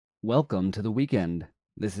Welcome to the weekend.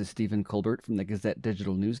 This is Stephen Colbert from the Gazette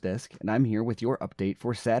Digital News Desk, and I'm here with your update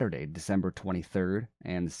for Saturday, December 23rd,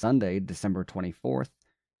 and Sunday, December 24th,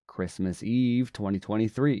 Christmas Eve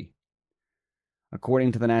 2023.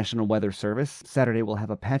 According to the National Weather Service, Saturday will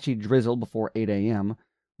have a patchy drizzle before 8 a.m.,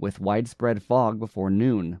 with widespread fog before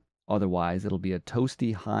noon. Otherwise, it'll be a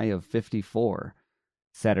toasty high of 54.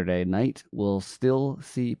 Saturday night will still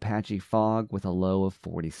see patchy fog with a low of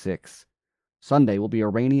 46. Sunday will be a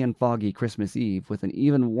rainy and foggy Christmas Eve with an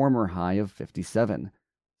even warmer high of 57.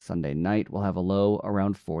 Sunday night will have a low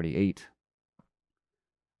around 48.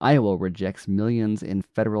 Iowa rejects millions in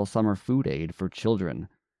federal summer food aid for children.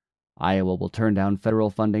 Iowa will turn down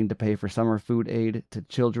federal funding to pay for summer food aid to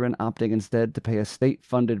children, opting instead to pay a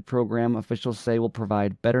state-funded program officials say will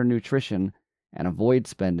provide better nutrition and avoid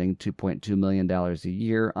spending $2.2 million a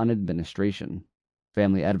year on administration.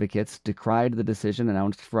 Family advocates decried the decision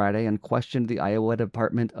announced Friday and questioned the Iowa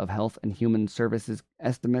Department of Health and Human Services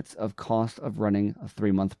estimates of cost of running a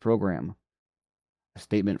 3-month program. A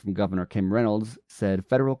statement from Governor Kim Reynolds said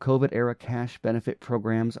federal COVID-era cash benefit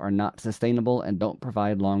programs are not sustainable and don't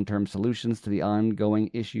provide long-term solutions to the ongoing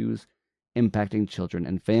issues impacting children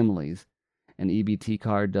and families. An EBT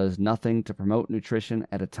card does nothing to promote nutrition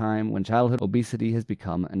at a time when childhood obesity has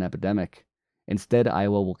become an epidemic. Instead,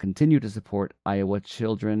 Iowa will continue to support Iowa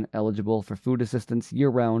children eligible for food assistance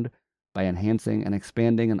year-round by enhancing and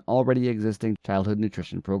expanding an already existing childhood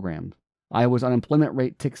nutrition program. Iowa's unemployment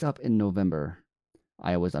rate ticks up in November.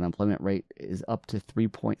 Iowa's unemployment rate is up to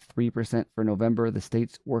 3.3% for November, the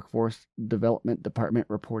state's Workforce Development Department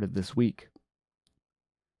reported this week.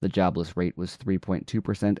 The jobless rate was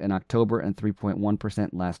 3.2% in October and 3.1%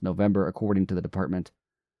 last November, according to the department.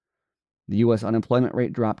 The U.S. unemployment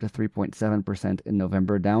rate dropped to 3.7% in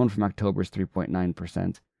November, down from October's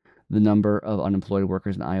 3.9%. The number of unemployed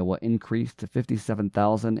workers in Iowa increased to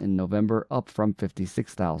 57,000 in November, up from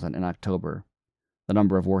 56,000 in October. The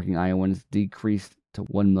number of working Iowans decreased to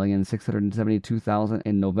 1,672,000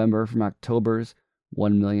 in November from October's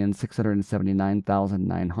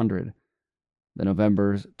 1,679,900. The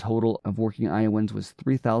November's total of working Iowans was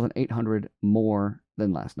 3,800 more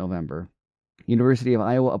than last November. University of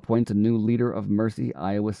Iowa appoints a new leader of Mercy,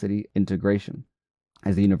 Iowa City integration.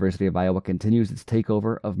 As the University of Iowa continues its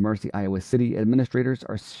takeover of Mercy, Iowa City, administrators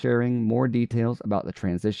are sharing more details about the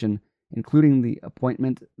transition, including the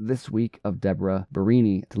appointment this week of Deborah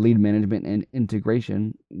Berini to lead management and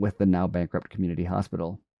integration with the now-bankrupt community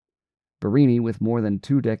hospital. Berini, with more than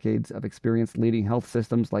 2 decades of experience leading health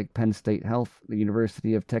systems like Penn State Health, the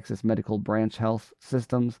University of Texas Medical Branch Health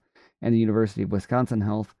Systems, and the University of Wisconsin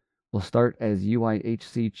Health, will start as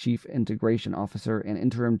UIHC Chief Integration Officer and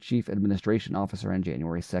Interim Chief Administration Officer on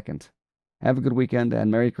January 2nd. Have a good weekend and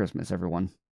Merry Christmas, everyone.